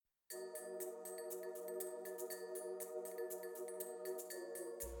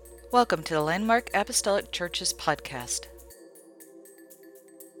Welcome to the Landmark Apostolic Church's podcast.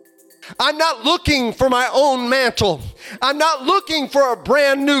 I'm not looking for my own mantle. I'm not looking for a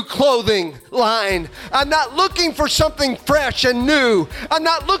brand new clothing line. I'm not looking for something fresh and new. I'm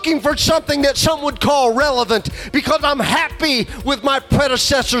not looking for something that some would call relevant, because I'm happy with my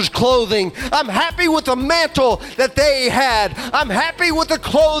predecessors' clothing. I'm happy with the mantle that they had. I'm happy with the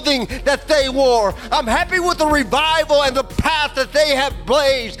clothing that they wore. I'm happy with the revival and the path that they have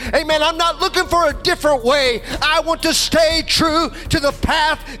blazed. Amen. I'm not looking for a different way. I want to stay true to the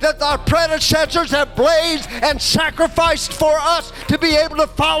path that our predecessors have blazed and sacrificed for us to be able to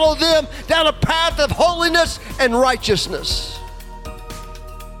follow them down a path of holiness and righteousness.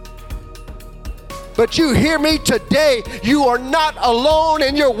 But you hear me today, you are not alone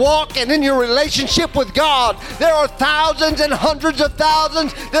in your walk and in your relationship with God. There are thousands and hundreds of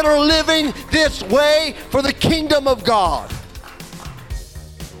thousands that are living this way for the kingdom of God.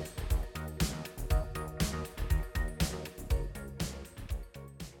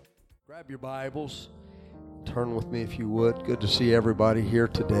 Grab your Bibles. Turn with me if you would. Good to see everybody here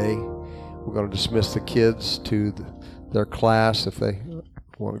today. We're going to dismiss the kids to their class if they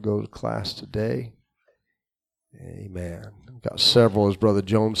want to go to class today. Amen. We've got several, as Brother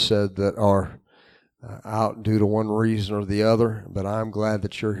Jones said, that are out due to one reason or the other, but I'm glad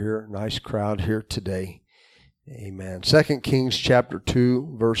that you're here. Nice crowd here today. Amen. 2 Kings chapter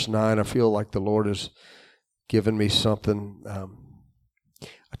 2, verse 9. I feel like the Lord has given me something.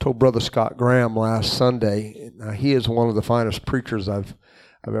 I told Brother Scott Graham last Sunday, now he is one of the finest preachers I've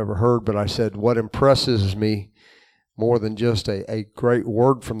ever heard, but I said, what impresses me more than just a great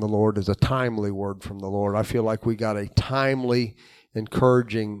word from the Lord is a timely word from the Lord. I feel like we got a timely,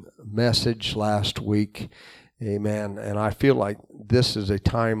 encouraging message last week. Amen. And I feel like this is a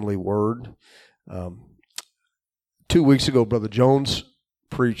timely word. 2 weeks ago, Brother Jones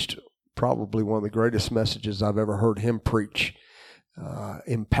preached probably one of the greatest messages I've ever heard him preach.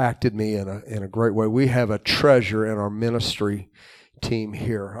 Impacted me in a great way. We have a treasure in our ministry team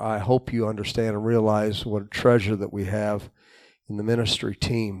here. I hope you understand and realize what a treasure that we have in the ministry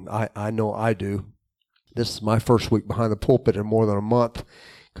team. I know I do. This is my first week behind the pulpit in more than a month,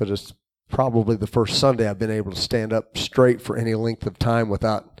 because it's probably the first Sunday I've been able to stand up straight for any length of time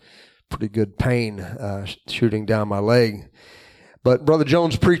without pretty good pain shooting down my leg. But Brother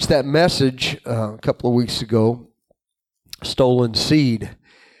Jones preached that message a couple of weeks ago, Stolen Seed.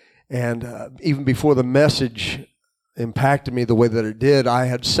 And even before the message impacted me the way that it did, I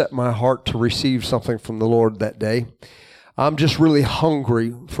had set my heart to receive something from the Lord that day. I'm just really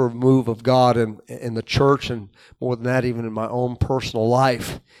hungry for a move of God in the church, and more than that, even in my own personal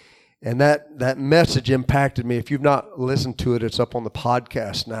life. And that message impacted me. If you've not listened to it, it's up on the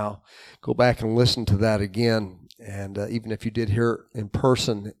podcast now. Go back and listen to that again. And even if you did hear it in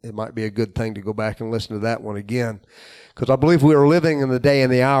person, it might be a good thing to go back and listen to that one again. Because I believe we are living in the day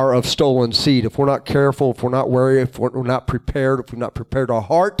and the hour of stolen seed. If we're not careful, if we're not wary, if we're not prepared, if we've not prepared our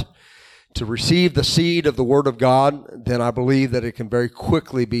heart to receive the seed of the Word of God, then I believe that it can very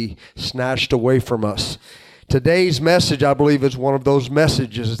quickly be snatched away from us. Today's message, I believe, is one of those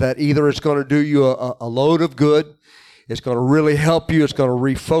messages that either it's going to do you a load of good, it's going to really help you, it's going to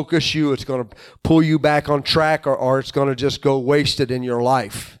refocus you, it's going to pull you back on track, or it's going to just go wasted in your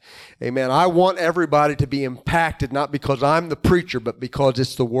life. Amen. I want everybody to be impacted, not because I'm the preacher, but because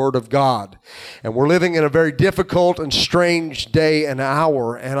it's the Word of God. And we're living in a very difficult and strange day and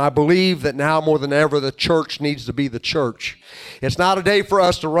hour, and I believe that now more than ever the church needs to be the church. It's not a day for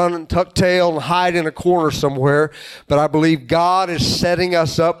us to run and tuck tail and hide in a corner somewhere, but I believe God is setting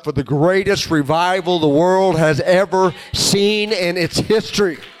us up for the greatest revival the world has ever seen in its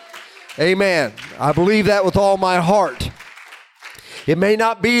history. Amen. I believe that with all my heart. It may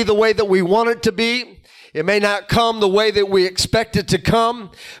not be the way that we want it to be. It may not come the way that we expect it to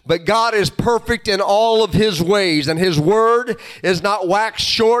come, but God is perfect in all of His ways, and His word is not waxed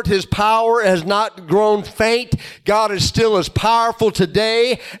short. His power has not grown faint. God is still as powerful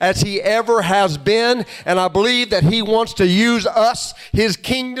today as He ever has been, and I believe that He wants to use us, His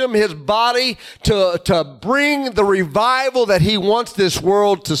kingdom, His body, to bring the revival that He wants this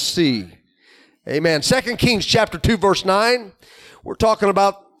world to see. Amen. 2 Kings chapter 2, verse 9. We're talking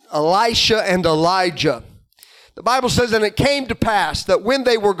about Elisha and Elijah. The Bible says, and it came to pass that when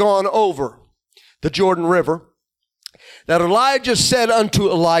they were gone over the Jordan River, that Elijah said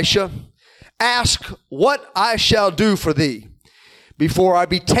unto Elisha, ask what I shall do for thee before I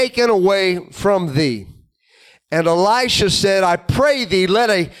be taken away from thee. And Elisha said, I pray thee,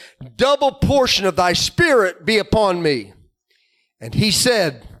 let a double portion of thy spirit be upon me. And he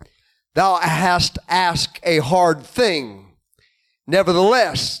said, thou hast asked a hard thing.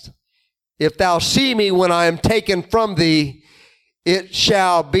 Nevertheless, if thou see me when I am taken from thee, it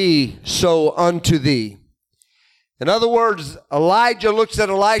shall be so unto thee. In other words, Elijah looks at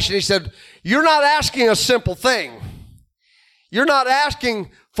Elisha and he said, you're not asking a simple thing. You're not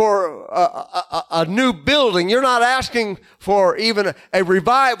asking for a new building. You're not asking for even a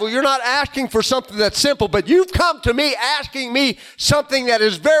revival. You're not asking for something that's simple, but you've come to me asking me something that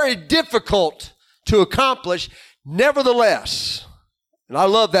is very difficult to accomplish. Nevertheless, and I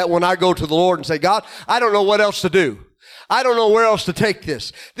love that when I go to the Lord and say, God, I don't know what else to do. I don't know where else to take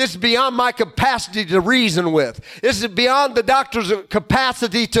this. This is beyond my capacity to reason with. This is beyond the doctor's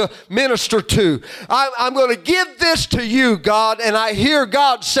capacity to minister to. I'm going to give this to you, God, and I hear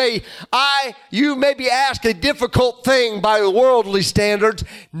God say, you maybe ask a difficult thing by the worldly standards.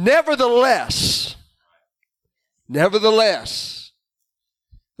 Nevertheless,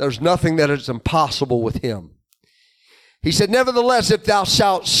 there's nothing that is impossible with him. He said, nevertheless, if thou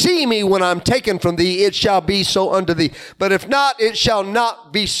shalt see me when I'm taken from thee, it shall be so unto thee. But if not, it shall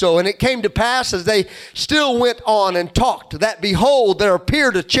not be so. And it came to pass, as they still went on and talked, that behold, there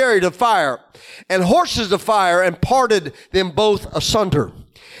appeared a chariot of fire and horses of fire, and parted them both asunder.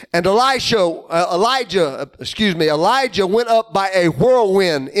 And Elijah went up by a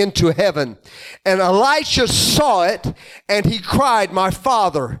whirlwind into heaven. And Elisha saw it, and he cried, my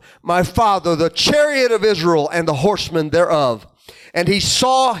father, the chariot of Israel and the horsemen thereof. And he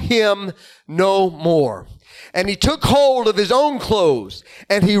saw him no more. And he took hold of his own clothes,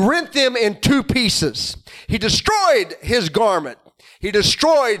 and he rent them in two pieces. He destroyed his garment. He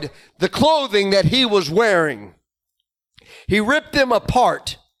destroyed the clothing that he was wearing. He ripped them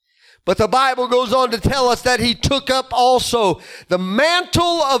apart. But the Bible goes on to tell us that he took up also the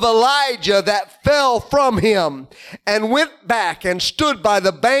mantle of Elijah that fell from him, and went back and stood by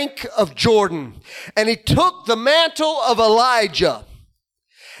the bank of Jordan. And he took the mantle of Elijah,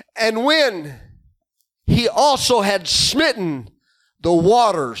 and when he also had smitten the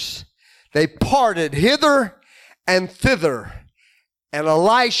waters, they parted hither and thither, and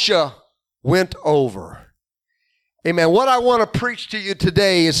Elisha went over. Amen. What I want to preach to you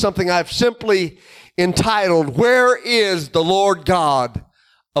today is something I've simply entitled, Where is the Lord God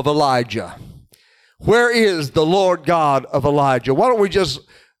of Elijah? Where is the Lord God of Elijah? Why don't we just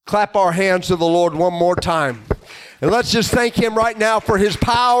clap our hands to the Lord one more time? And let's just thank him right now for his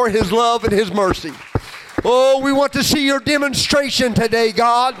power, his love, and his mercy. Oh, we want to see your demonstration today,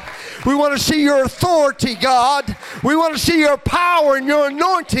 God. We want to see your authority, God. We want to see your power and your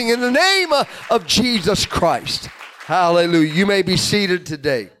anointing in the name of Jesus Christ. Hallelujah. You may be seated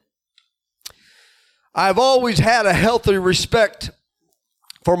today. I've always had a healthy respect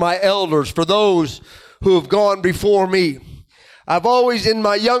for my elders, for those who have gone before me. I've always, in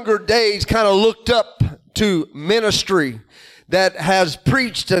my younger days, kind of looked up to ministry that has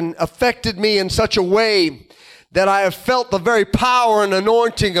preached and affected me in such a way that I have felt the very power and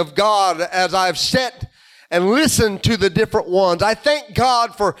anointing of God as I've sat and listen to the different ones. I thank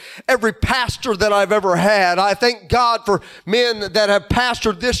God for every pastor that I've ever had. I thank God for men that have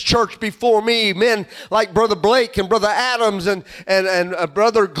pastored this church before me, men like Brother Blake and Brother Adams and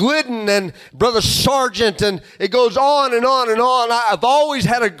Brother Glidden and Brother Sargent, and it goes on and on and on. I've always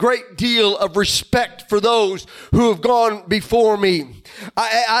had a great deal of respect for those who have gone before me.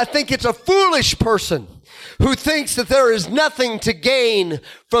 I think it's a foolish person who thinks that there is nothing to gain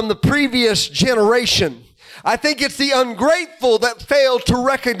from the previous generation. I think it's the ungrateful that fail to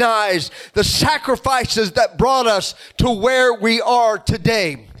recognize the sacrifices that brought us to where we are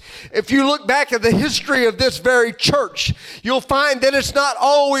today. If you look back at the history of this very church, you'll find that it's not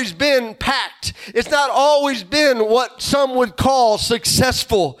always been packed. It's not always been what some would call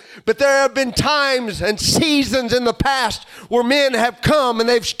successful. But there have been times and seasons in the past where men have come and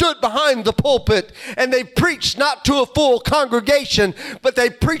they've stood behind the pulpit and they've preached not to a full congregation, but they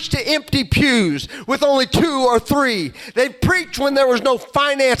preached to empty pews with only 2 or 3. They preached when there was no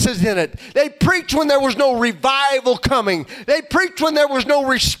finances in it. They preached when there was no revival coming. They preached when there was no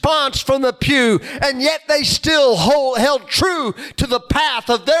response from the pew, and yet they still held true to the path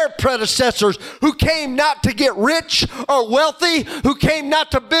of their predecessors, who came not to get rich or wealthy, who came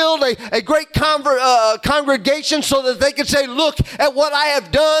not to build a great congregation so that they could say, look at what I have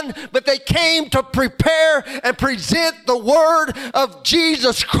done, but they came to prepare and present the word of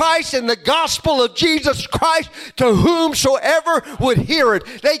Jesus Christ and the gospel of Jesus Christ to whomsoever would hear it.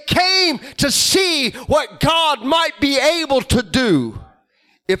 They came to see what God might be able to do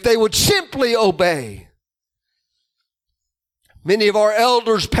if they would simply obey. Many of our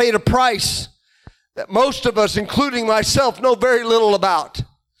elders paid a price that most of us, including myself, know very little about.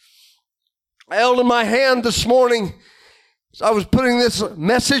 I held in my hand this morning So I was putting this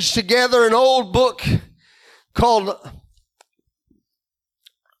message together, an old book called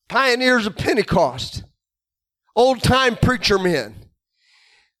Pioneers of Pentecost, Old-Time Preacher Men.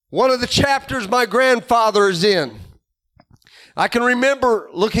 One of the chapters my grandfather is in. I can remember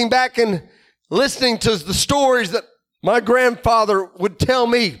looking back and listening to the stories that my grandfather would tell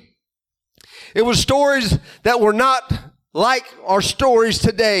me. It was stories that were not like our stories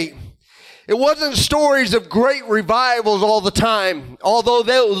today. It wasn't stories of great revivals all the time, although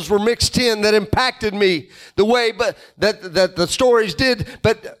those were mixed in that impacted me the way that the stories did.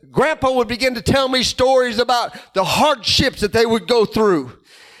 But Grandpa would begin to tell me stories about the hardships that they would go through.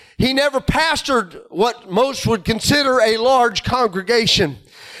 He never pastored what most would consider a large congregation,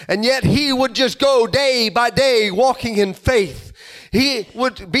 and yet he would just go day by day walking in faith. He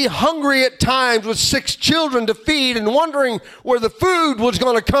would be hungry at times with 6 children to feed and wondering where the food was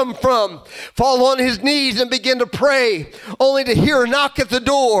going to come from. Fall on his knees and begin to pray, only to hear a knock at the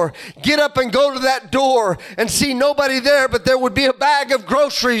door. Get up and go to that door and see nobody there, but there would be a bag of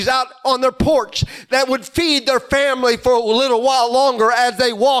groceries out on their porch that would feed their family for a little while longer as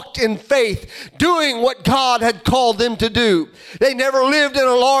they walked in faith, doing what God had called them to do. They never lived in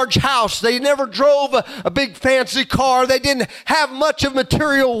a large house. They never drove a big fancy car. They didn't have much of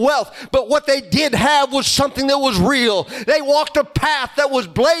material wealth, but what they did have was something that was real. They walked a path that was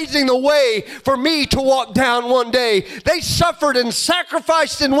blazing the way for me to walk down one day. They suffered and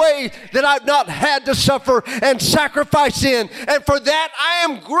sacrificed in ways that I've not had to suffer and sacrifice in. And for that, I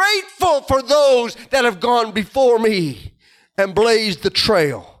am grateful for those that have gone before me and blazed the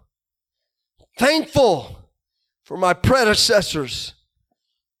trail. Thankful for my predecessors.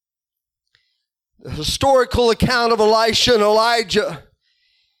 The historical account of Elisha and Elijah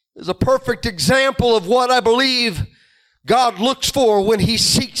is a perfect example of what I believe God looks for when he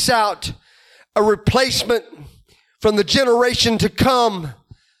seeks out a replacement from the generation to come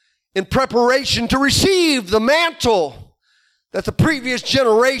in preparation to receive the mantle that the previous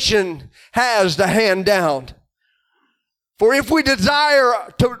generation has to hand down. For if we desire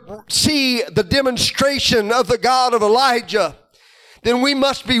to see the demonstration of the God of Elijah, then we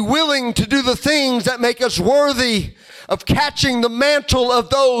must be willing to do the things that make us worthy of catching the mantle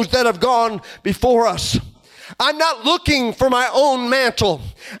of those that have gone before us. I'm not looking for my own mantle.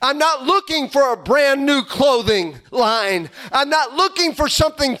 I'm not looking for a brand new clothing line. I'm not looking for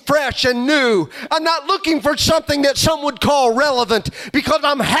something fresh and new. I'm not looking for something that some would call relevant, because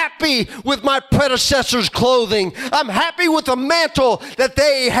I'm happy with my predecessors' clothing. I'm happy with the mantle that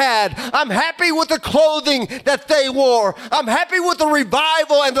they had. I'm happy with the clothing that they wore. I'm happy with the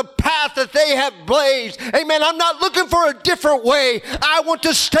revival and the path that they have blazed. Amen. I'm not looking for a different way. I want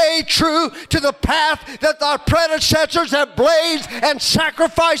to stay true to the path that our predecessors have blazed and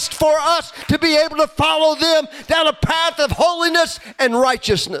sacrificed for us to be able to follow them down a path of holiness and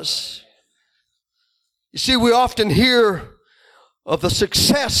righteousness. You see, we often hear of the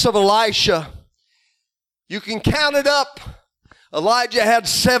success of Elisha. You can count it up. Elijah had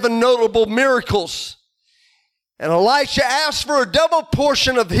 7 notable miracles. And Elisha asked for a double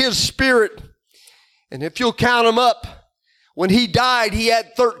portion of his spirit. And if you'll count them up, when he died, he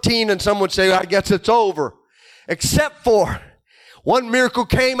had 13, and some would say, I guess it's over. Except for one miracle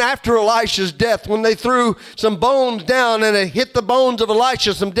came after Elisha's death, when they threw some bones down and it hit the bones of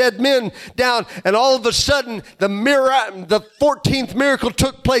Elisha, some dead men down, and all of a sudden the 14th miracle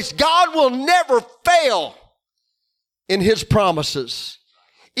took place. God will never fail in his promises,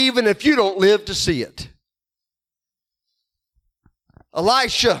 even if you don't live to see it.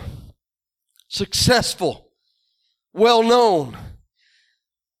 Elisha, successful, well known,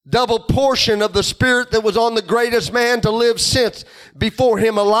 double portion of the spirit that was on the greatest man to live since before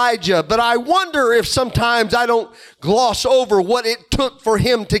him, Elijah. But I wonder if sometimes I don't gloss over what it took for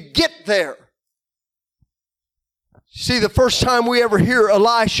him to get there. See, the first time we ever hear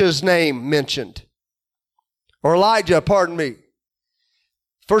Elisha's name mentioned, or Elijah, pardon me.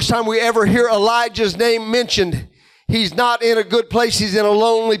 First time we ever hear Elijah's name mentioned, he's not in a good place, he's in a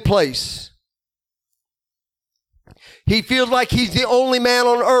lonely place. He feels like he's the only man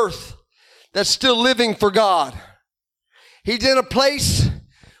on earth that's still living for God. He's in a place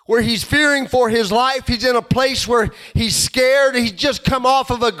where he's fearing for his life. He's in a place where he's scared. He's just come off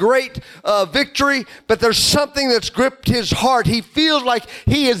of a great victory, but there's something that's gripped his heart. He feels like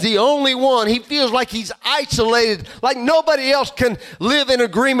he is the only one. He feels like he's isolated, like nobody else can live in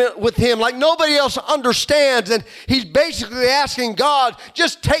agreement with him, like nobody else understands. And he's basically asking God,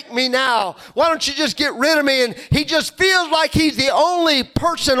 just take me now. Why don't you just get rid of me? And he just feels like he's the only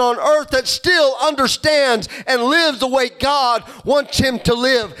person on earth that still understands and lives the way God wants him to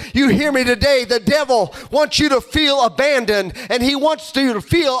live. you hear me today, the devil wants you to feel abandoned, and he wants you to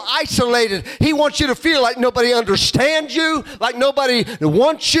feel isolated. He wants you to feel like nobody understands you, like nobody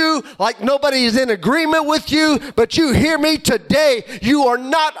wants you, like nobody is in agreement with you. But you hear me today, you are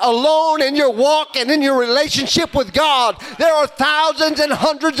not alone in your walk and in your relationship with God. There are thousands and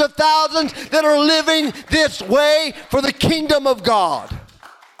hundreds of thousands that are living this way for the kingdom of God.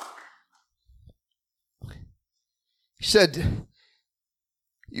 He said,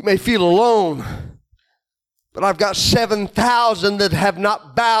 you may feel alone, but I've got 7,000 that have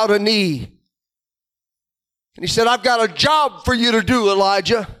not bowed a knee. And he said, I've got a job for you to do,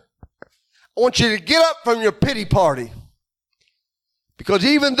 Elijah. I want you to get up from your pity party. Because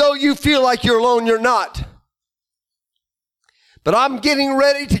even though you feel like you're alone, you're not. But I'm getting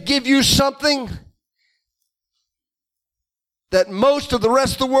ready to give you something that most of the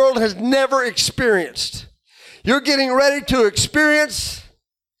rest of the world has never experienced. You're getting ready to experience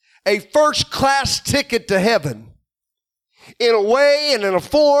a first-class ticket to heaven in a way and in a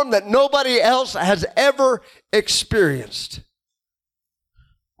form that nobody else has ever experienced.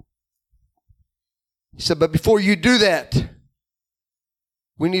 He said, but before you do that,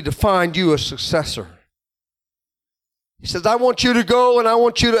 we need to find you a successor. He says, I want you to go and I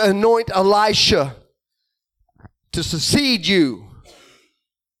want you to anoint Elisha to succeed you.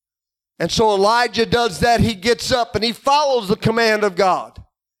 And so Elijah does that. He gets up and he follows the command of God.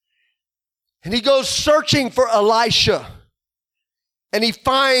 And he goes searching for Elisha. And he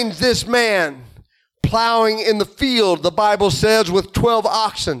finds this man plowing in the field, the Bible says, with 12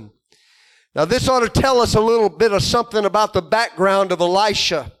 oxen. Now this ought to tell us a little bit of something about the background of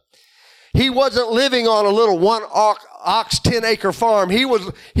Elisha. He wasn't living on a little 1 ox 10-acre farm. He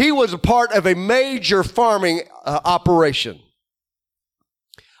was a part of a major farming operation.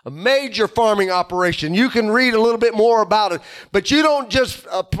 A major farming operation. You can read a little bit more about it, but you don't just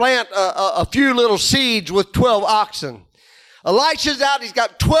plant a few little seeds with 12 oxen. Elisha's out. He's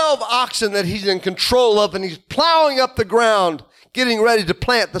got 12 oxen that he's in control of, and he's plowing up the ground, getting ready to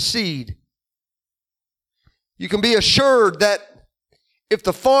plant the seed. You can be assured that if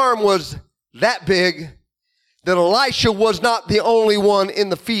the farm was that big, that Elisha was not the only one in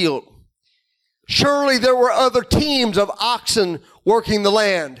the field. Surely there were other teams of oxen working the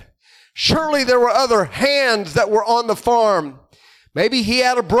land. Surely there were other hands that were on the farm. Maybe he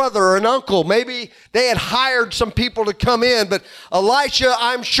had a brother or an uncle. Maybe they had hired some people to come in. But Elisha,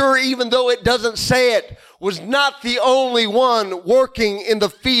 I'm sure, even though it doesn't say it, was not the only one working in the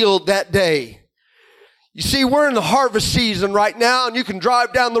field that day. You see, we're in the harvest season right now, and you can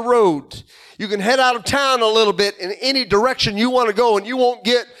drive down the road. You can head out of town a little bit in any direction you want to go, and you won't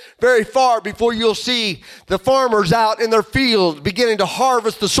get very far before you'll see the farmers out in their fields beginning to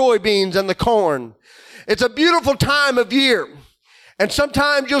harvest the soybeans and the corn. It's a beautiful time of year. And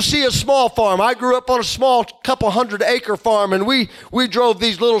sometimes you'll see a small farm. I grew up on a small couple 100-acre farm, and we drove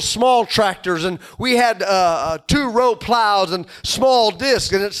these little small tractors, and we had 2-row plows and small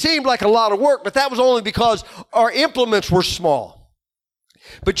discs, and it seemed like a lot of work, but that was only because our implements were small.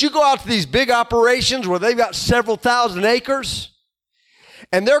 But you go out to these big operations where they've got several thousand acres,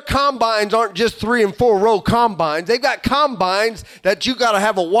 and their combines aren't just 3- and 4-row combines. They've got combines that you got to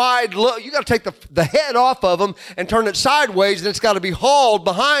have a wide look. You got to take the head off of them and turn it sideways, and it's got to be hauled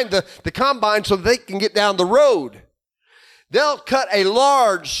behind the combine so that they can get down the road. They'll cut a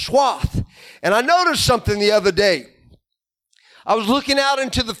large swath. And I noticed something the other day. I was looking out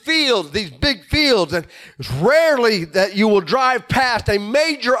into the fields, these big fields, and it's rarely that you will drive past a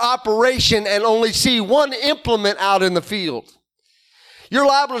major operation and only see one implement out in the field. You're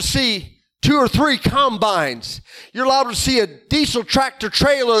liable to see 2 or 3 combines. You're liable to see a diesel tractor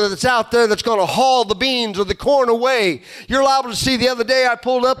trailer that's out there that's going to haul the beans or the corn away. You're liable to see, the other day I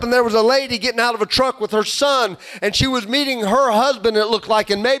pulled up and there was a lady getting out of a truck with her son, and she was meeting her husband, it looked like,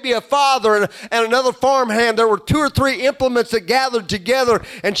 and maybe a father and another farmhand. There were 2 or 3 implements that gathered together,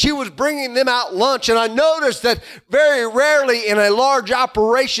 and she was bringing them out lunch. And I noticed that very rarely in a large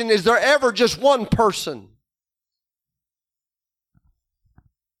operation is there ever just one person.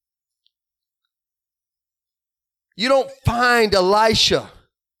 You don't find Elisha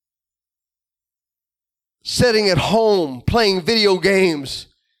sitting at home playing video games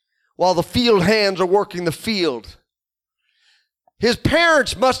while the field hands are working the field. His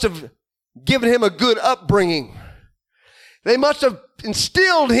parents must have given him a good upbringing. They must have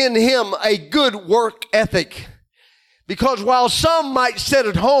instilled in him a good work ethic. Because while some might sit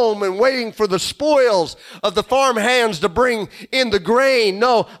at home and waiting for the spoils of the farm hands to bring in the grain,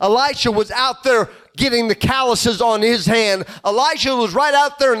 no, Elisha was out there getting the calluses on his hand. Elijah was right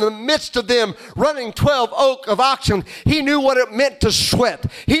out there in the midst of them running 12 yoke of oxen. He knew what it meant to sweat.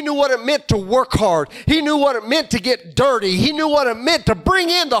 He knew what it meant to work hard. He knew what it meant to get dirty. He knew what it meant to bring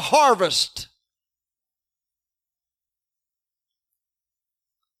in the harvest.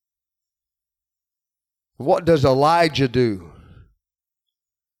 What does Elijah do?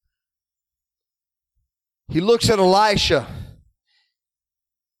 He looks at Elisha.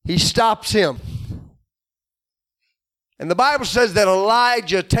 He stops him. And the Bible says that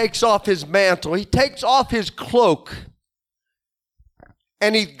Elijah takes off his mantle. He takes off his cloak.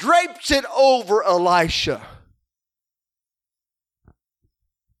 And he drapes it over Elisha.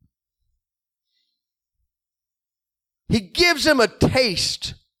 He gives him a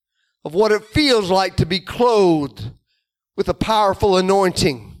taste of what it feels like to be clothed with a powerful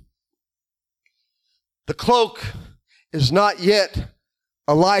anointing. The cloak is not yet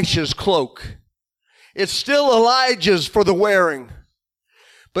Elisha's cloak. It's still Elijah's for the wearing.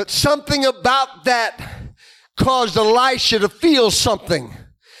 But something about that caused Elisha to feel something.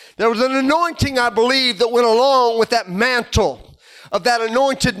 There was an anointing, I believe, that went along with that mantle of that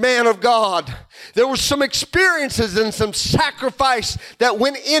anointed man of God. There were some experiences and some sacrifice that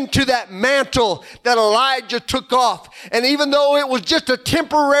went into that mantle that Elijah took off. And even though it was just a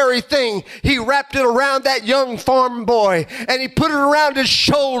temporary thing, he wrapped it around that young farm boy and he put it around his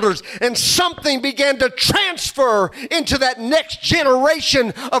shoulders, and something began to transfer into that next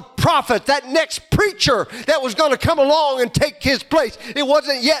generation of prophet, that next preacher that was going to come along and take his place. It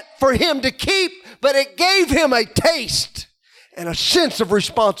wasn't yet for him to keep, but it gave him a taste and a sense of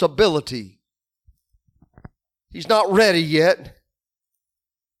responsibility. He's not ready yet.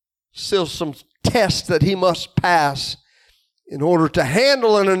 Still some tests that he must pass in order to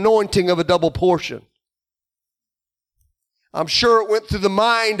handle an anointing of a double portion. I'm sure it went through the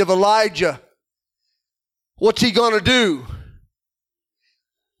mind of Elijah. What's he going to do?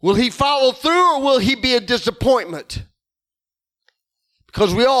 Will he follow through, or will he be a disappointment?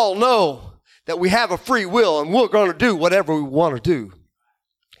 Because we all know that we have a free will and we're going to do whatever we want to do.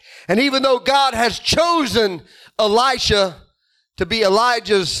 And even though God has chosen Elisha to be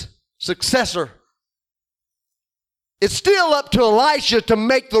Elijah's successor, it's still up to Elisha to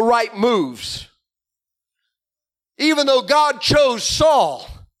make the right moves. Even though God chose Saul,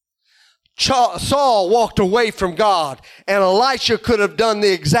 Saul walked away from God, and Elisha could have done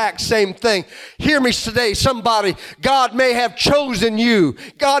the exact same thing. Hear me today, somebody. God may have chosen you.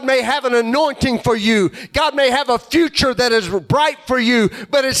 God may have an anointing for you. God may have a future that is bright for you,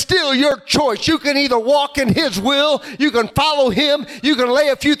 but it's still your choice. You can either walk in His will, you can follow Him, you can lay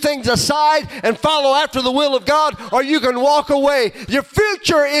a few things aside and follow after the will of God, or you can walk away. Your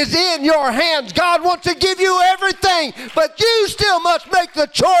future is in your hands. God wants to give you everything, but you still must make the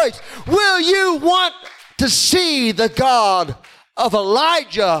choice. Will you want to see the God of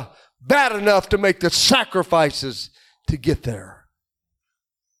Elijah bad enough to make the sacrifices to get there?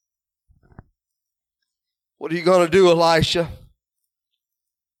 What are you going to do, Elisha?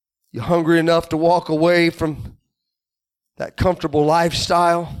 You hungry enough to walk away from that comfortable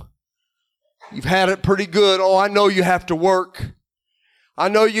lifestyle? You've had it pretty good. Oh, I know you have to work. I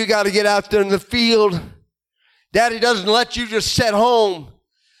know you got to get out there in the field. Daddy doesn't let you just sit home.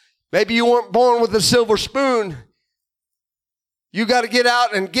 Maybe you weren't born with a silver spoon. You got to get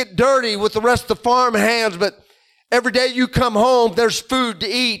out and get dirty with the rest of the farm hands, but every day you come home, there's food to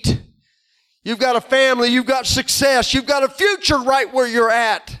eat. You've got a family, you've got success, you've got a future right where you're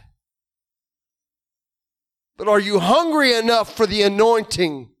at. But are you hungry enough for the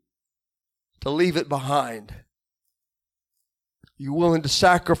anointing to leave it behind? Are you willing to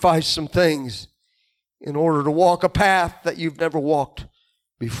sacrifice some things in order to walk a path that you've never walked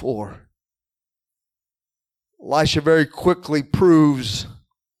before? Elisha very quickly proves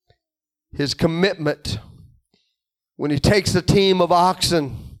his commitment when he takes a team of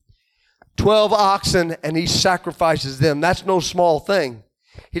oxen, 12 oxen, and he sacrifices them. That's no small thing.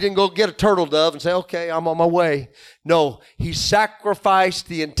 He didn't go get a turtle dove and say, okay, I'm on my way. No, he sacrificed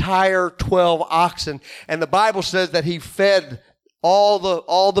the entire 12 oxen. And the Bible says that he fed all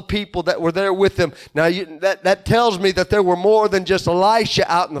the people that were there with him. Now, that tells me that there were more than just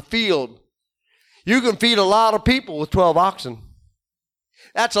Elisha out in the field. You can feed a lot of people with 12 oxen.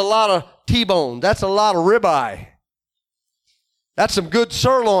 That's a lot of T-bone. That's a lot of ribeye. That's some good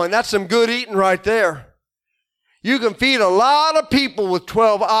sirloin. That's some good eating right there. You can feed a lot of people with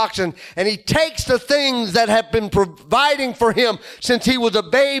 12 oxen, and he takes the things that have been providing for him since he was a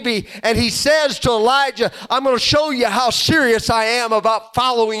baby, and he says to Elijah, I'm going to show you how serious I am about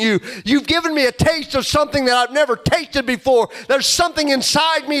following you. You've given me a taste of something that I've never tasted before. There's something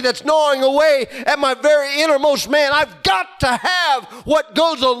inside me that's gnawing away at my very innermost man. I've got to have what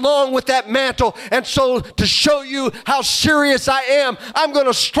goes along with that mantle. And so to show you how serious I am, I'm going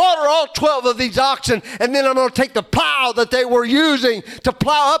to slaughter all 12 of these oxen, and then I'm going to take the plow that they were using to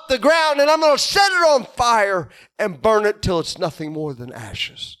plow up the ground, and I'm going to set it on fire and burn it till it's nothing more than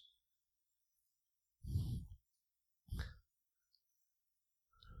ashes.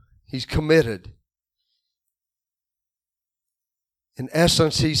 He's committed. In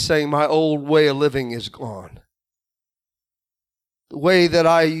essence, he's saying, my old way of living is gone. The way that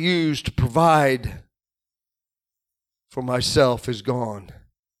I used to provide for myself is gone.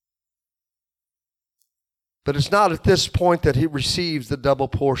 But it's not at this point that he receives the double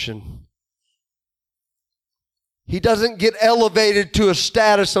portion. He doesn't get elevated to a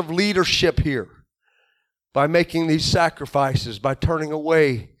status of leadership here by making these sacrifices, by turning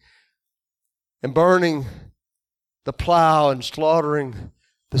away and burning the plow and slaughtering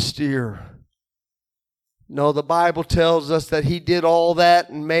the steer. No, the Bible tells us that he did all that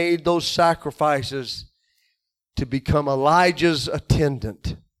and made those sacrifices to become Elijah's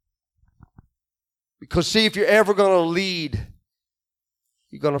attendant. Because see, if you're ever going to lead,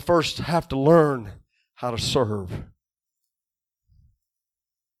 you're going to first have to learn how to serve.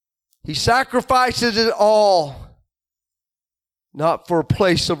 He sacrifices it all, not for a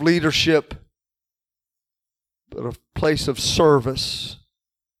place of leadership, but a place of service.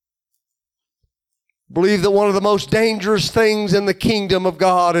 I believe that one of the most dangerous things in the kingdom of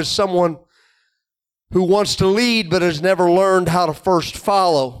God is someone who wants to lead but has never learned how to first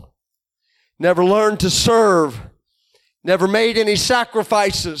follow. Never learned to serve, never made any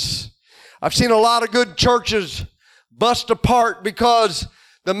sacrifices. I've seen a lot of good churches bust apart because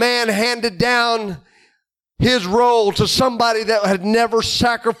the man handed down his role to somebody that had never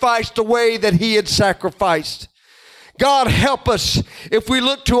sacrificed the way that he had sacrificed. God help us if we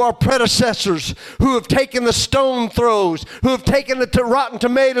look to our predecessors who have taken the stone throws, who have taken the rotten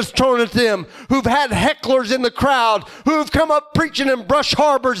tomatoes thrown at them, who've had hecklers in the crowd, who have come up preaching in brush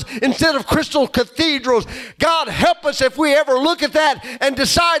harbors instead of crystal cathedrals. God help us if we ever look at that and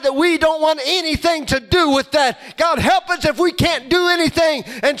decide that we don't want anything to do with that. God help us if we can't do anything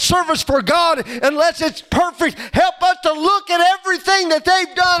and service for God unless it's perfect. Help us to look at everything that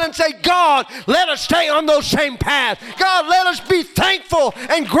they've done and say, God, let us stay on those same paths. God, let us be thankful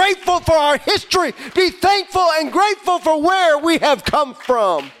and grateful for our history. Be thankful and grateful for where we have come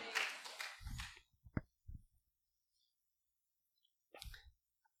from.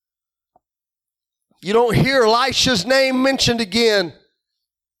 You don't hear Elisha's name mentioned again.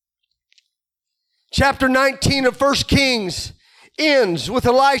 Chapter 19 of 1 Kings ends with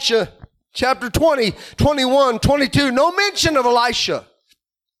Elisha. Chapter 20, 21, 22, no mention of Elisha.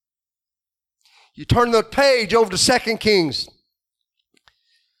 You turn the page over to 2 Kings.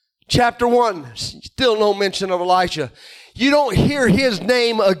 Chapter 1, still no mention of Elisha. You don't hear his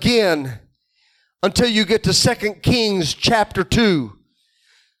name again until you get to 2 Kings chapter 2.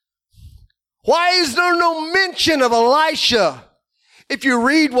 Why is there no mention of Elisha? If you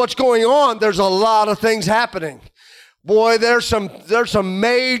read what's going on, there's a lot of things happening. Boy, there's some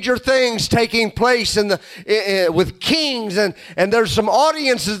major things taking place with kings, and there's some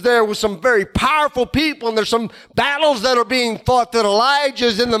audiences there with some very powerful people, and there's some battles that are being fought that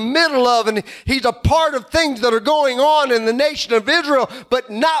Elijah's in the middle of, and he's a part of things that are going on in the nation of Israel,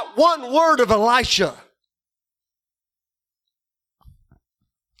 but not one word of Elisha.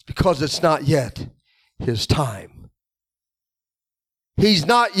 Because it's not yet his time. He's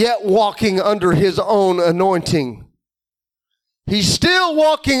not yet walking under his own anointing. He's still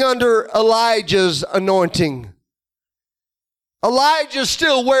walking under Elijah's anointing. Elijah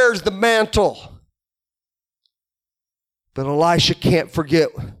still wears the mantle. But Elisha can't forget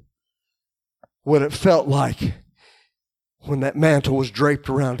what it felt like when that mantle was draped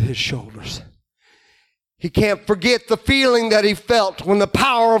around his shoulders. He can't forget the feeling that he felt when the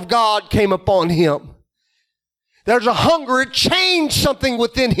power of God came upon him. There's a hunger. It changed something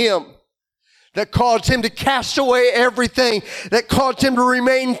within him. that caused him to cast away everything, that caused him to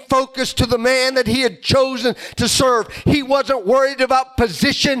remain focused to the man that he had chosen to serve. He wasn't worried about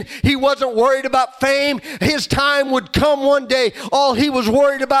position. He wasn't worried about fame. His time would come one day. All he was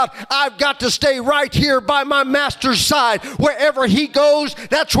worried about, I've got to stay right here by my master's side. Wherever he goes,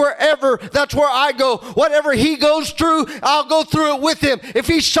 that's where I go. Whatever he goes through, I'll go through it with him. If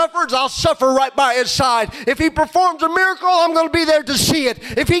he suffers, I'll suffer right by his side. If he performs a miracle, I'm going to be there to see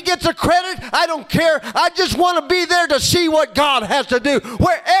it. If he gets a credit, I don't care. I just want to be there to see what God has to do.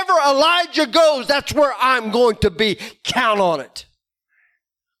 Wherever Elijah goes, that's where I'm going to be. Count on it.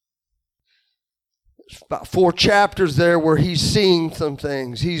 There's about 4 chapters there where he's seeing some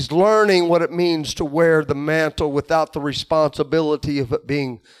things. He's learning what it means to wear the mantle without the responsibility of it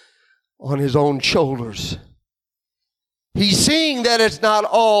being on his own shoulders. He's seeing that it's not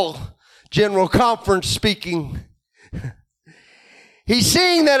all general conference speaking. He's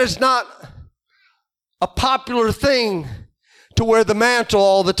seeing that it's not a popular thing to wear the mantle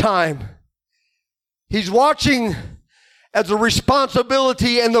all the time. He's watching as the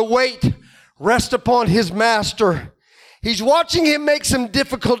responsibility and the weight rest upon his master. He's watching him make some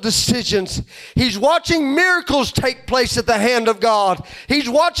difficult decisions. He's watching miracles take place at the hand of God. He's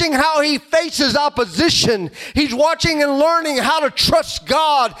watching how he faces opposition. He's watching and learning how to trust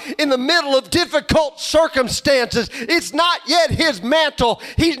God in the middle of difficult circumstances. It's not yet his mantle.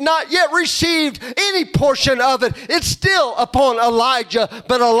 He's not yet received any portion of it. It's still upon Elijah.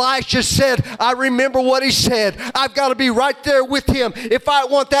 But Elisha said, I remember what he said. I've got to be right there with him. If I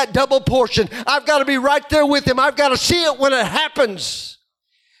want that double portion, I've got to be right there with him. I've got to see it when it happens.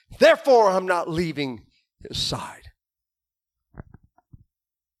 Therefore, I'm not leaving his side.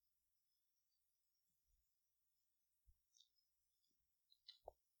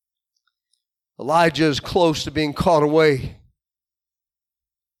 Elijah is close to being caught away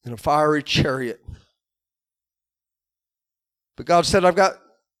in a fiery chariot. But God said, I've got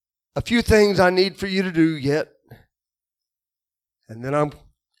a few things I need for you to do yet. And then I'm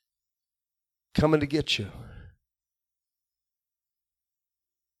coming to get you.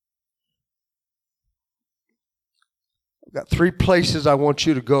 I've got 3 places I want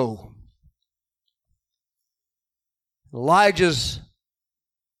you to go. Elijah's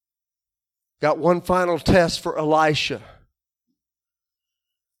got one final test for Elisha.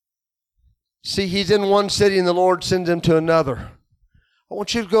 See, he's in one city and the Lord sends him to another. I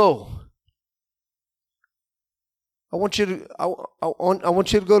want you to go. I want you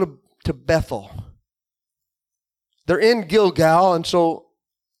to go to Bethel. They're in Gilgal, and so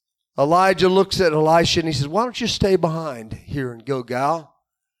Elijah looks at Elisha and he says, why don't you stay behind here in Gilgal?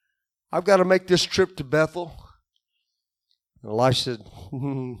 I've got to make this trip to Bethel. And Elisha said,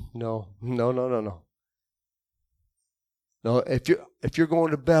 no. No, if you're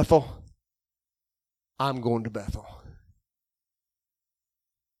going to Bethel, I'm going to Bethel.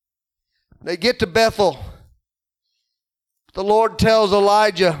 They get to Bethel. The Lord tells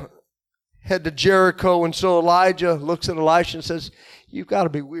Elijah, head to Jericho. And so Elijah looks at Elisha and says, you've got to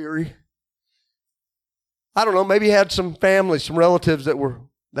be weary. I don't know, maybe he had some family, some relatives that were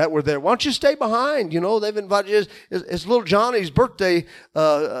there. Why don't you stay behind? You know, they've invited you. It's little Johnny's birthday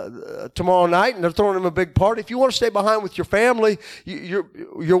tomorrow night, and they're throwing him a big party. If you want to stay behind with your family,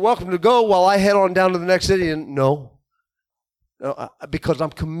 you're welcome to go while I head on down to the next city. And no, because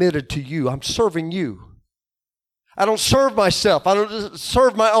I'm committed to you. I'm serving you. I don't serve myself. I don't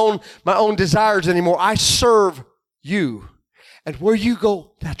serve my own desires anymore. I serve you. And where you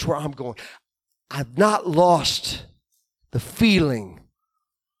go, that's where I'm going. I've not lost the feeling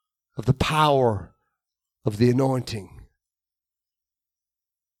of the power of the anointing.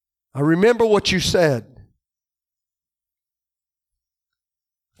 I remember what you said.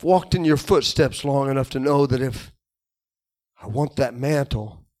 I've walked in your footsteps long enough to know that if I want that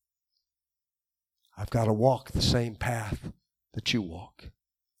mantle, I've got to walk the same path that you walk.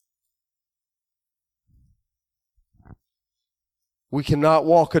 We cannot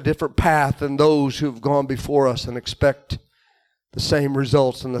walk a different path than those who have gone before us and expect the same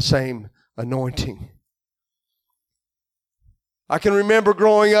results and the same anointing. I can remember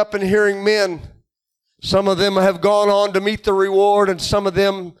growing up and hearing men. Some of them have gone on to meet the reward, and some of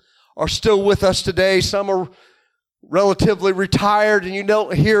them are still with us today. Some are relatively retired, and you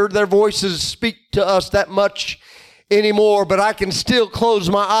don't hear their voices speak to us that much anymore, but I can still close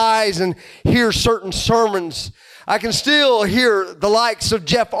my eyes and hear certain sermons. I can still hear the likes of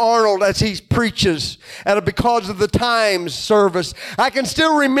Jeff Arnold as he preaches at a Because of the Times service. I can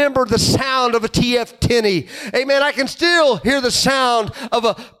still remember the sound of a T.F. Tenney. Amen. I can still hear the sound of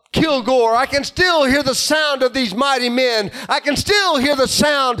a Kilgore. I can still hear the sound of these mighty men. I can still hear the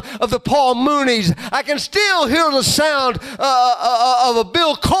sound of the Paul Mooneys. I can still hear the sound of a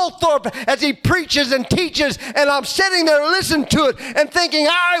Bill Colthorpe as he preaches and teaches, and I'm sitting there listening to it and thinking,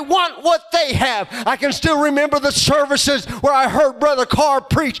 I want what they have. I can still remember the services where I heard Brother Carr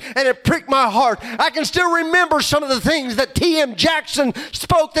preach, and it pricked my heart. I can still remember some of the things that T.M. Jackson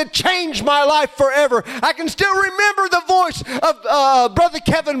spoke that changed my life forever. I can still remember the voice of Brother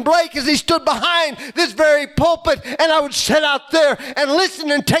Kevin Blake as he stood behind this very pulpit, and I would sit out there and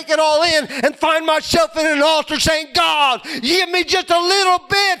listen and take it all in and find myself in an altar saying, God, give me just a little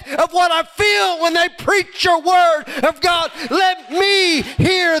bit of what I feel when they preach your word of God. Let me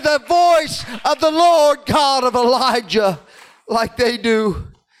hear the voice of the Lord God of Elijah like they do.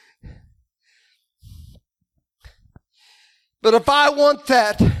 But if I want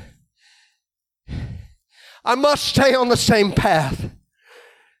that, I must stay on the same path.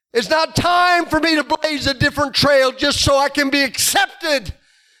 It's not time for me to blaze a different trail just so I can be accepted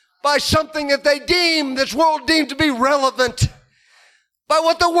by something that this world deems to be relevant, by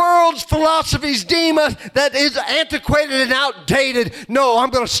what the world's philosophies deem that is antiquated and outdated. No, I'm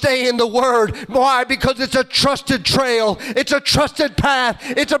going to stay in the Word. Why? Because it's a trusted trail. It's a trusted path.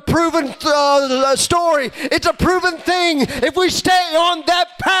 It's a proven story. It's a proven thing. If we stay on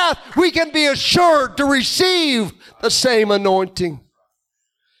that path, we can be assured to receive the same anointing.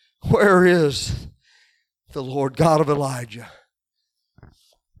 Where is the Lord God of Elijah?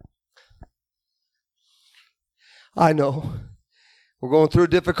 I know we're going through a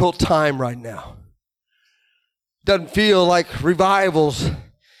difficult time right now. Doesn't feel like revival's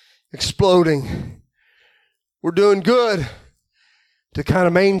exploding. We're doing good to kind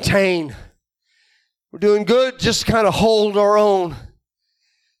of maintain. We're doing good just to kind of hold our own.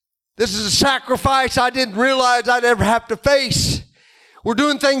 This is a sacrifice I didn't realize I'd ever have to face. We're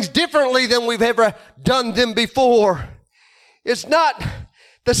doing things differently than we've ever done them before. It's not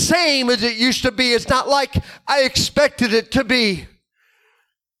the same as it used to be. It's not like I expected it to be.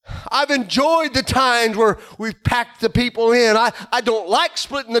 I've enjoyed the times where we've packed the people in. I don't like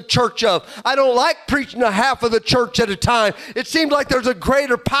splitting the church up. I don't like preaching a half of the church at a time. It seems like there's a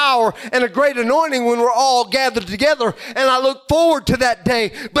greater power and a great anointing when we're all gathered together, and I look forward to that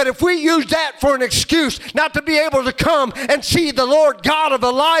day. But if we use that for an excuse not to be able to come and see the Lord God of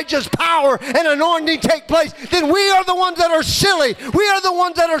Elijah's power and anointing take place, then we are the ones that are silly. We are the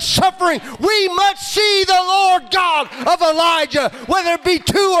ones that are suffering. We must see the Lord God of Elijah, whether it be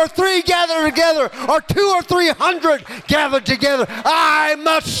 2 or 3 gathered together, or 200 or 300 gathered together. I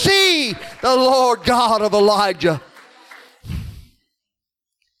must see the Lord God of Elijah.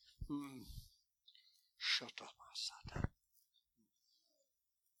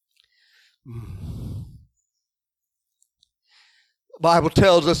 The Bible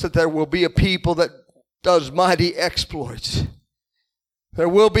tells us that there will be a people that does mighty exploits. There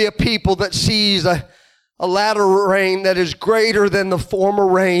will be a people that sees a latter rain that is greater than the former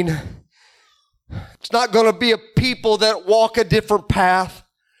rain. It's not going to be a people that walk a different path.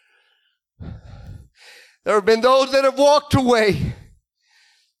 There have been those that have walked away.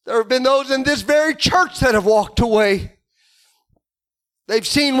 There have been those in this very church that have walked away. They've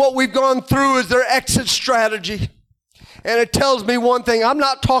seen what we've gone through as their exit strategy. And it tells me one thing. I'm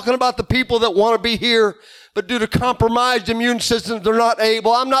not talking about the people that want to be here, but due to compromised immune systems, they're not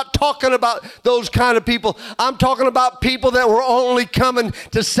able. I'm not talking about those kind of people. I'm talking about people that were only coming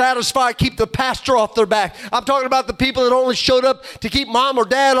to satisfy, keep the pastor off their back. I'm talking about the people that only showed up to keep mom or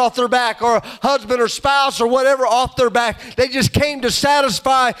dad off their back, or a husband or spouse or whatever off their back. They just came to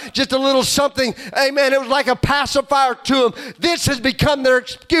satisfy just a little something. Amen. It was like a pacifier to them. This has become their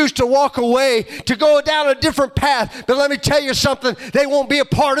excuse to walk away, to go down a different path. But let me tell you something. They won't be a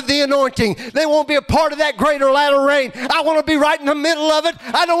part of the anointing. They won't be a part of that greater latter rain. I want to be right in the middle of it.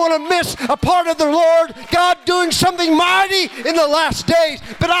 I don't want to miss a part of the Lord God doing something mighty in the last days.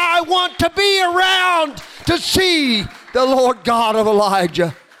 But I want to be around to see the Lord God of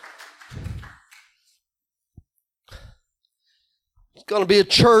Elijah. It's going to be a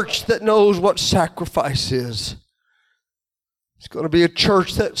church that knows what sacrifice is. It's going to be a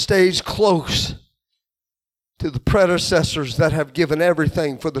church that stays close to the predecessors that have given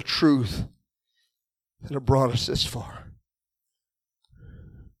everything for the truth that have brought us this far.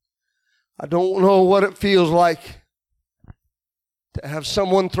 I don't know what it feels like to have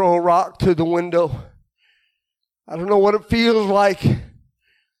someone throw a rock through the window. I don't know what it feels like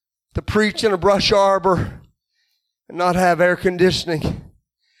to preach in a brush arbor and not have air conditioning.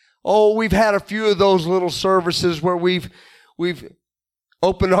 Oh, we've had a few of those little services where we've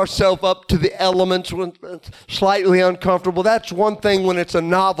open ourselves up to the elements when it's slightly uncomfortable. That's one thing when it's a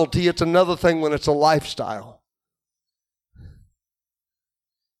novelty. It's another thing when it's a lifestyle.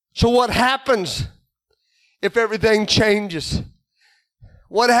 So what happens if everything changes?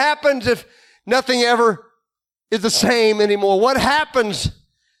 What happens if nothing ever is the same anymore? What happens?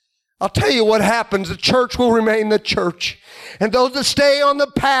 I'll tell you what happens. The church will remain the church. And those that stay on the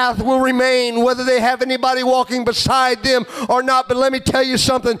path will remain, whether they have anybody walking beside them or not. But let me tell you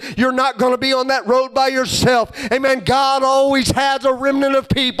something. You're not going to be on that road by yourself. Amen. God always has a remnant of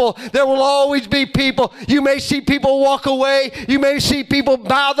people. There will always be people. You may see people walk away. You may see people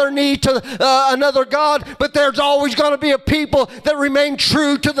bow their knee to another God. But there's always going to be a people that remain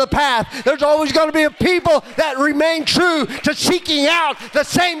true to the path. There's always going to be a people that remain true to seeking out the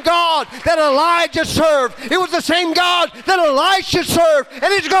same God that Elijah served. It was the same God that Elisha served, and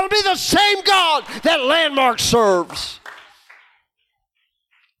it's going to be the same God that Landmark serves.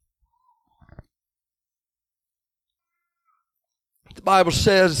 The Bible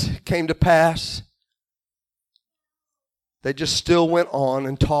says it came to pass. They just still went on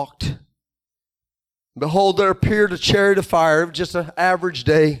and talked. Behold, there appeared a chariot of fire, just an average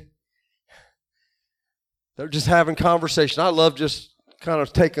day. They're just having conversation. I love just kind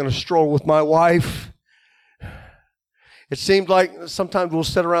of taking a stroll with my wife. It seemed like sometimes we'll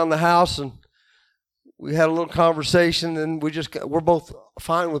sit around the house and we had a little conversation and we're both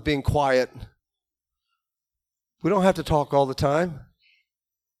fine with being quiet. We don't have to talk all the time.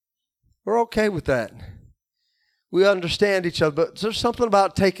 We're okay with that. We understand each other, but there's something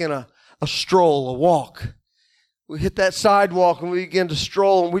about taking a stroll, a walk. We hit that sidewalk and we begin to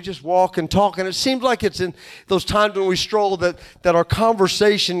stroll and we just walk and talk. And it seems like it's in those times when we stroll that our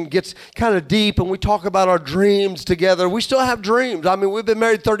conversation gets kind of deep and we talk about our dreams together. We still have dreams. I mean, we've been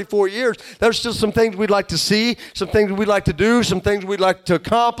married 34 years. There's still some things we'd like to see, some things we'd like to do, some things we'd like to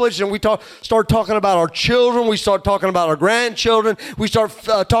accomplish. And we start talking about our children. We start talking about our grandchildren. We start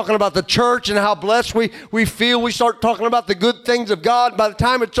talking about the church and how blessed we feel. We start talking about the good things of God. By the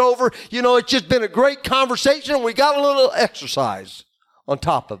time it's over, it's just been a great conversation and we got a little exercise on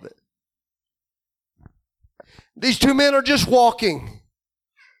top of it. These two men are just walking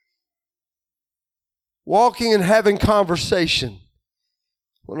and having conversation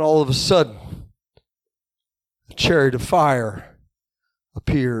when all of a sudden a chariot of fire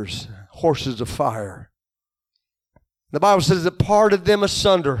appears, horses of fire. The Bible says it parted them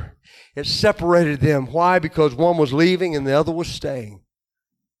asunder. It separated them. Why? Because one was leaving and the other was staying.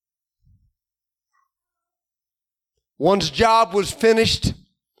 One's job was finished,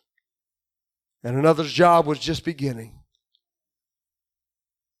 and another's job was just beginning.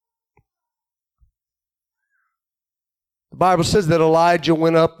 The Bible says that Elijah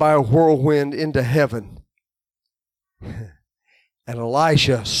went up by a whirlwind into heaven, and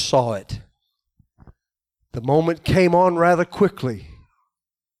Elisha saw it. The moment came on rather quickly,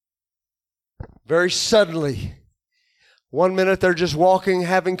 very suddenly. One minute they're just walking,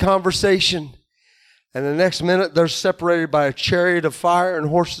 having conversation. And the next minute, they're separated by a chariot of fire and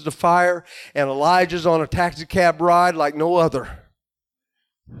horses of fire. And Elijah's on a taxi cab ride like no other.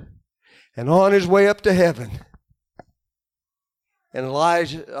 And on his way up to heaven. And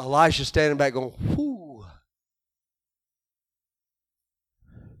Elisha standing back going, whoo.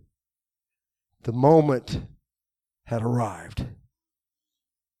 The moment had arrived.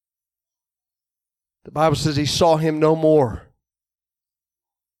 The Bible says he saw him no more.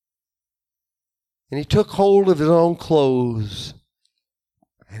 And he took hold of his own clothes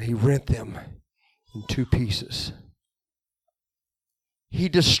and he rent them in two pieces. He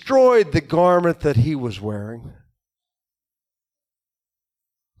destroyed the garment that he was wearing.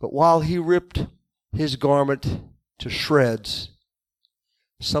 But while he ripped his garment to shreds,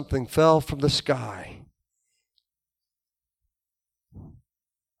 something fell from the sky.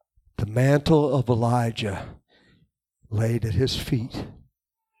 The mantle of Elijah laid at his feet.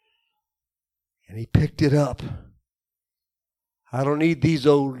 And he picked it up. I don't need these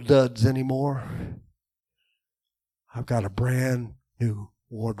old duds anymore. I've got a brand new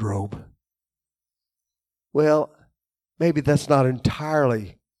wardrobe. Well, maybe that's not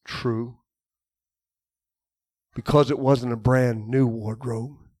entirely true, because it wasn't a brand new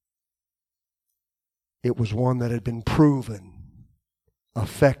wardrobe. It was one that had been proven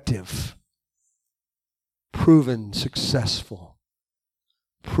effective, proven successful,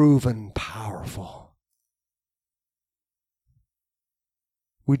 proven powerful.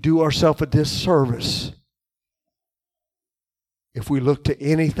 We do ourselves a disservice if we look to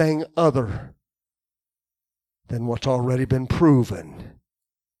anything other than what's already been proven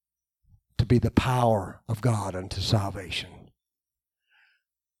to be the power of God unto salvation.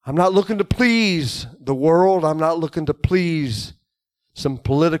 I'm not looking to please the world. I'm not looking to please some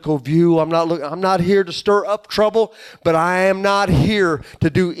political view. I'm not here to stir up trouble, but I am not here to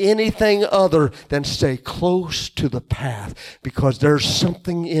do anything other than stay close to the path, because there's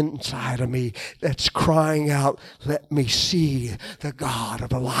something inside of me that's crying out, let me see the God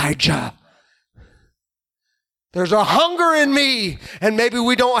of Elijah. There's a hunger in me, and maybe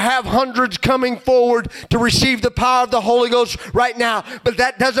we don't have hundreds coming forward to receive the power of the Holy Ghost right now, but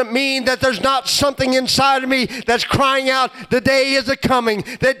that doesn't mean that there's not something inside of me that's crying out, the day is a-coming,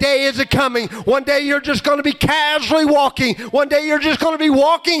 the day is a-coming. One day you're just going to be casually walking. One day you're just going to be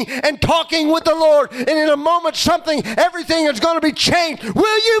walking and talking with the Lord, and in a moment everything is going to be changed.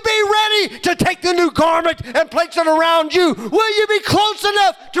 Will you be ready to take the new garment and place it around you? Will you be close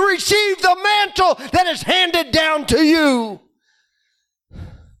enough to receive the mantle that is handed down to you,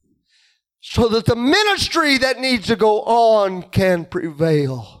 so that the ministry that needs to go on can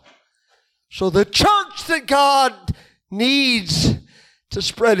prevail, so the church that God needs to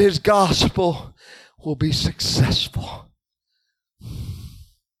spread His gospel will be successful?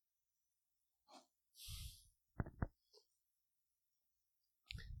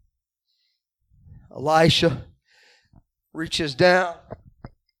 Elisha reaches down.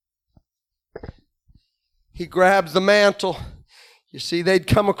 He grabs the mantle. You see, they'd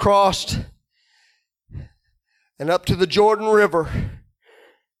come across and up to the Jordan River.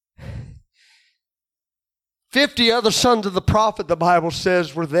 50 other sons of the prophet, the Bible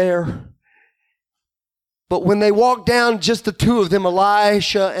says, were there. But when they walked down, just the two of them,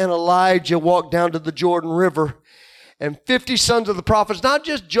 Elisha and Elijah, walked down to the Jordan River. And 50 sons of the prophets, not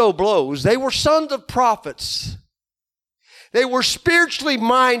just Joe Blows, they were sons of prophets. They were spiritually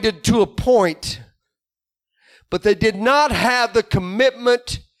minded to a point, but they did not have the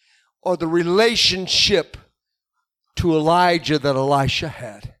commitment or the relationship to Elijah that Elisha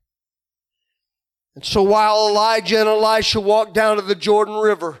had. And so while Elijah and Elisha walked down to the Jordan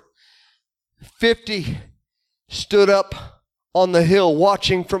River, 50 stood up on the hill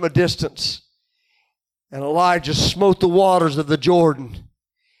watching from a distance. And Elijah smote the waters of the Jordan.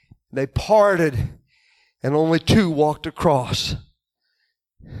 They parted, and only two walked across.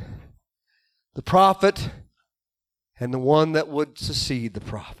 The prophet and the one that would succeed the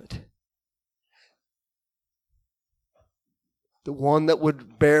prophet. The one that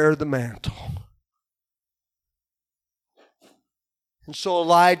would bear the mantle. And so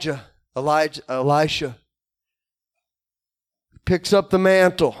Elisha picks up the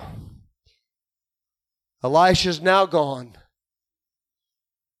mantle. Elisha's now gone.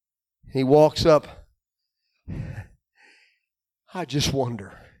 He walks up. I just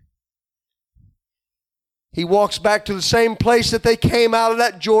wonder. He walks back to the same place that they came out of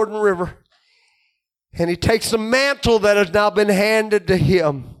that Jordan River. And he takes the mantle that has now been handed to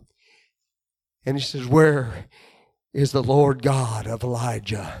him. And he says, where is the Lord God of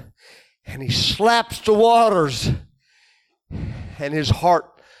Elijah? And he slaps the waters. And his heart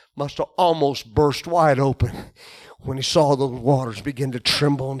must have almost burst wide open when he saw those waters begin to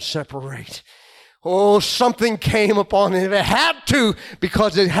tremble and separate. Oh, something came upon him. It had to,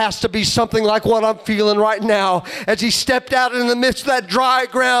 because it has to be something like what I'm feeling right now. As he stepped out in the midst of that dry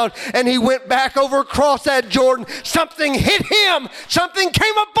ground and he went back over across that Jordan, something hit him. Something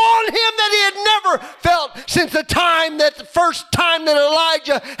came upon him that he had never felt since the first time that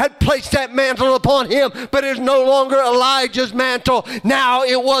Elijah had placed that mantle upon him. But it's no longer Elijah's mantle. Now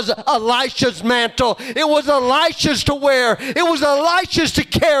it was Elisha's mantle. It was Elisha's to wear. It was Elisha's to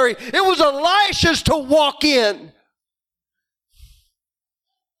carry. It was Elisha's to walk in.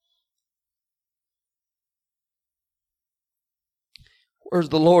 Where's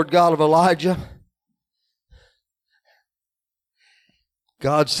the Lord God of Elijah?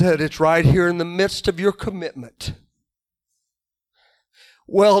 God said, it's right here in the midst of your commitment.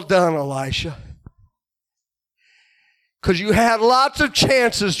 Well done, Elisha. Because you had lots of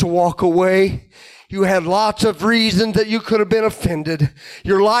chances to walk away. You had lots of reasons that you could have been offended.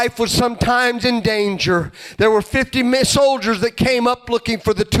 Your life was sometimes in danger. There were 50 soldiers that came up looking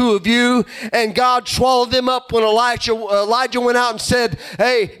for the two of you, and God swallowed them up when Elijah went out and said,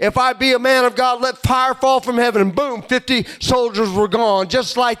 hey, if I be a man of God, let fire fall from heaven. And boom, 50 soldiers were gone.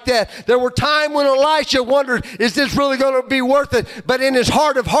 Just like that. There were times when Elisha wondered, is this really going to be worth it? But in his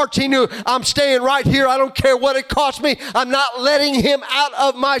heart of hearts, he knew, I'm staying right here. I don't care what it costs me. I'm not letting him out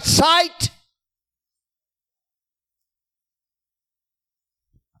of my sight.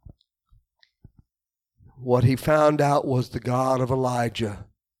 What he found out was the God of Elijah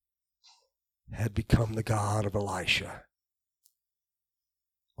had become the God of Elisha.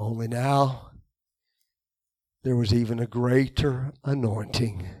 Only now there was even a greater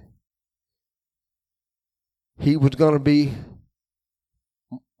anointing. He was going to be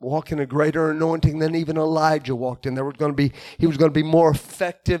walking a greater anointing than even Elijah walked in. He was going to be more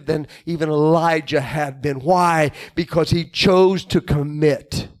effective than even Elijah had been. Why? Because he chose to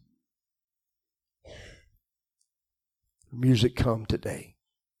commit. Music come today.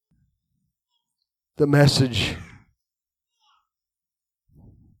 The message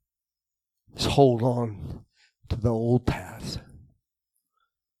is hold on to the old paths.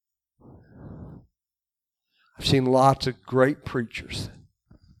 I've seen lots of great preachers.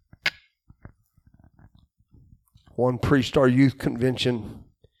 One preached our youth convention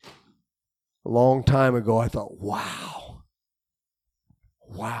a long time ago. I thought, wow,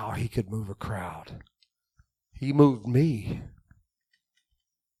 he could move a crowd. He moved me.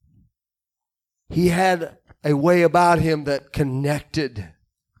 He had a way about him that connected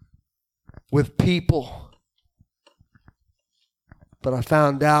with people. But I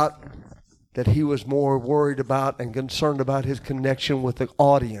found out that he was more worried about and concerned about his connection with the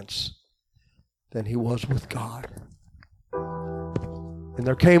audience than he was with God. And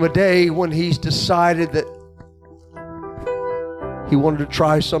there came a day when he's decided that he wanted to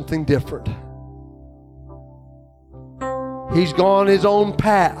try something different. He's gone his own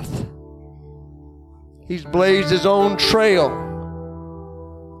path. He's blazed his own trail.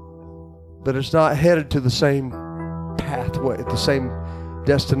 But it's not headed to the same pathway, the same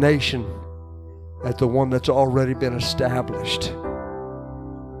destination as the one that's already been established.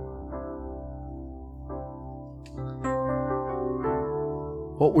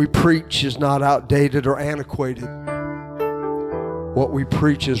 What we preach is not outdated or antiquated. What we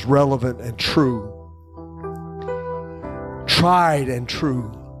preach is relevant and true. Tried and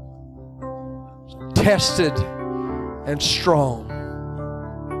true. Tested and strong.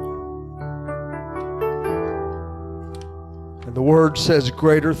 And the Word says,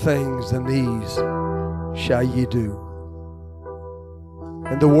 greater things than these shall ye do.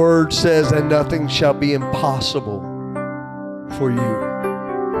 And the Word says, and nothing shall be impossible for you.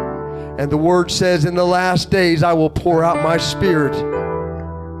 And the Word says, in the last days I will pour out my Spirit.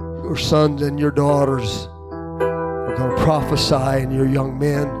 Your sons and your daughters are going to prophesy, and your young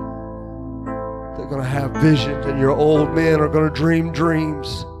men, they're going to have visions, and your old men are going to dream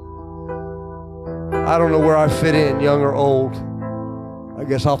dreams. I don't know where I fit in, young or old. I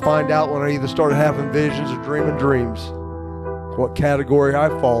guess I'll find out when I either start having visions or dreaming dreams, what category I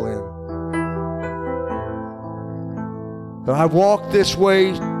fall in. But I've walked this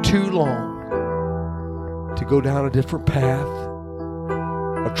way too long to go down a different path.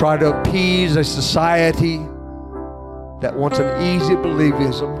 I've tried to appease a society that wants an easy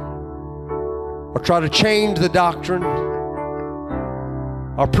believism. I've tried to change the doctrine.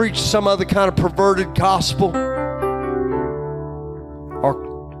 Or preach some other kind of perverted gospel.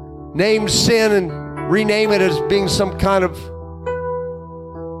 Or name sin and rename it as being some kind of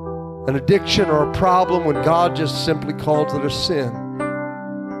an addiction or a problem when God just simply calls it a sin.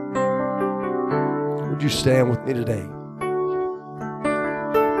 Would you stand with me today?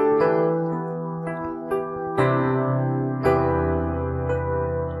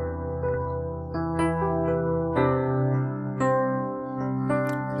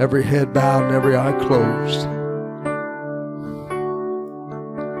 Every head bowed and every eye closed.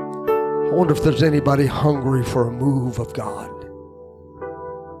 I wonder if there's anybody hungry for a move of God.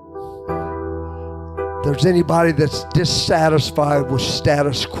 If there's anybody that's dissatisfied with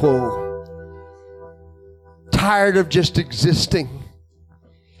status quo. Tired of just existing.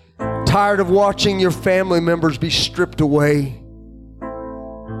 Tired of watching your family members be stripped away.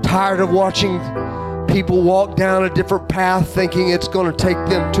 Tired of watching people walk down a different path thinking it's going to take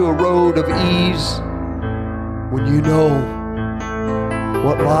them to a road of ease when you know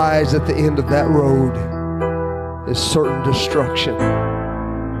what lies at the end of that road is certain destruction.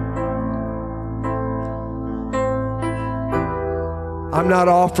 I'm not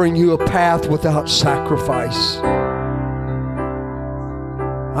offering you a path without sacrifice.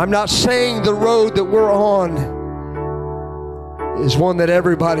 I'm not saying the road that we're on is one that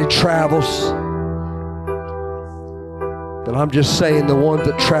everybody travels. But I'm just saying the ones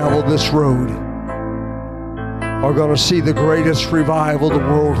that travel this road are going to see the greatest revival the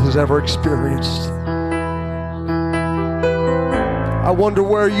world has ever experienced. I wonder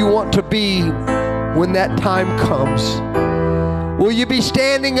where you want to be when that time comes. Will you be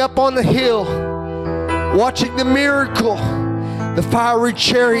standing up on the hill, watching the miracle, the fiery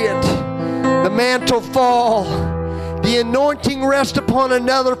chariot, the mantle fall, the anointing rest upon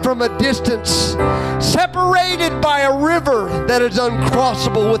another from a distance, separated by a river that is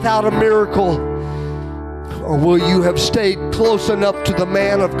uncrossable without a miracle? Or will you have stayed close enough to the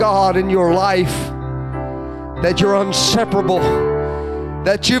man of God in your life that you're inseparable,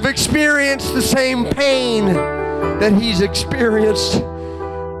 that you've experienced the same pain that he's experienced,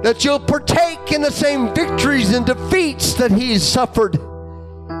 that you'll partake in the same victories and defeats that he's suffered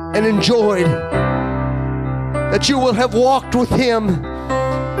and enjoyed, that you will have walked with him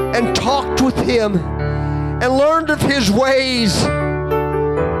and talked with him and learned of his ways?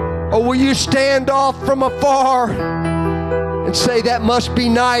 Or will you stand off from afar and say, that must be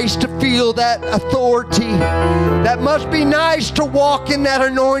nice to feel that authority, that must be nice to walk in that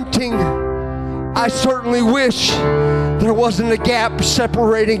anointing? I certainly wish there wasn't a gap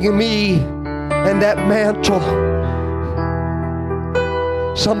separating me and that mantle.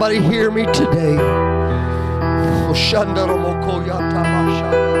 Somebody hear me today.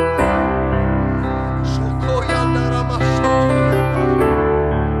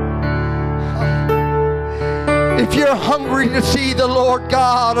 If you're hungry to see the Lord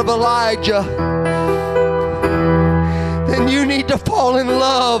God of Elijah, then you need to fall in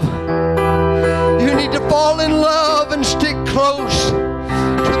love. You need to fall in love and stick close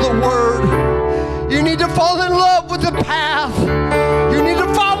to the Word. You need to fall in love with the path. You need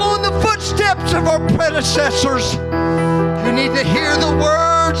to follow in the footsteps of our predecessors. You need to hear the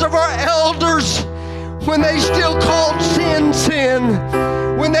words of our elders when they still called sin, sin.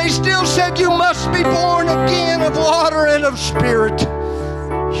 When they still said you must be born again of water and of spirit.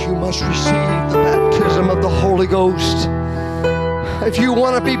 You must receive the baptism of the Holy Ghost. If you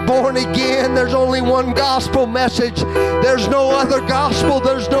want to be born again, there's only one gospel message. There's no other gospel.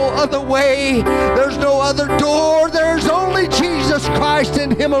 There's no other way. There's no other door. There's only Jesus Christ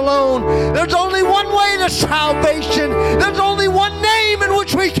and Him alone. There's only one way to salvation. There's only one name in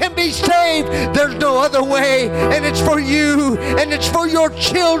which we can be saved. There's no other way. And it's for you. And it's for your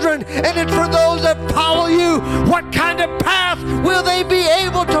children. And it's for those that follow you. What kind of path will they be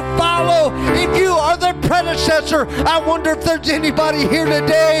able to follow if you are their predecessor? I wonder if there's anybody here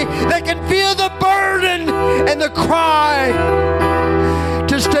today that can feel the burden and the cry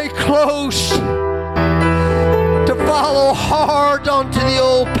to stay close, to follow hard onto the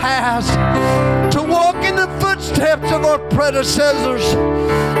old path, to walk in the footsteps of our predecessors,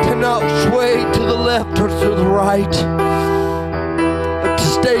 to not sway to the left or to the right, but to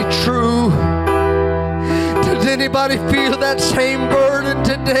stay true. Does anybody feel that same burden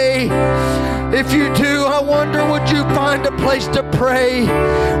today? If you do, I wonder, would you find a place to pray?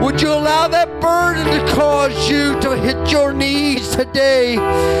 Would you allow that burden to cause you to hit your knees today?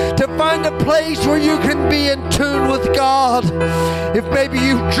 To find a place where you can be in tune with God? If maybe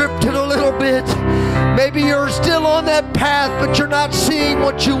you've drifted a little bit, maybe you're still on that path, but you're not seeing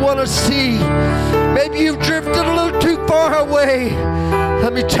what you want to see. Maybe you've drifted a little too far away.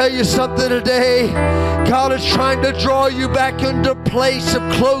 Let me tell you something today. God is trying to draw you back into a place of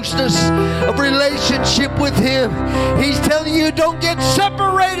closeness, of relationship with Him. He's telling you, don't get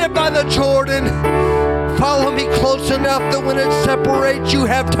separated by the Jordan. Follow me close enough that when it separates, you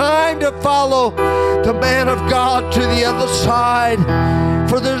have time to follow the man of God to the other side.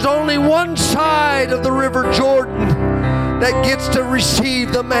 For there's only one side of the River Jordan that gets to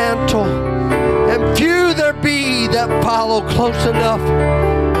receive the mantle. And few there be that follow close enough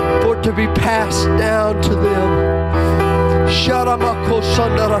for it to be passed down to them.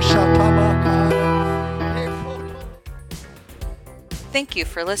 Thank you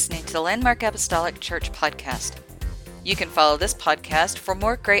for listening to the Landmark Apostolic Church podcast. You can follow this podcast for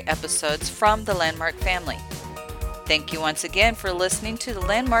more great episodes from the Landmark family. Thank you once again for listening to the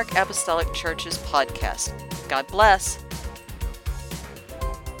Landmark Apostolic Church's podcast. God bless.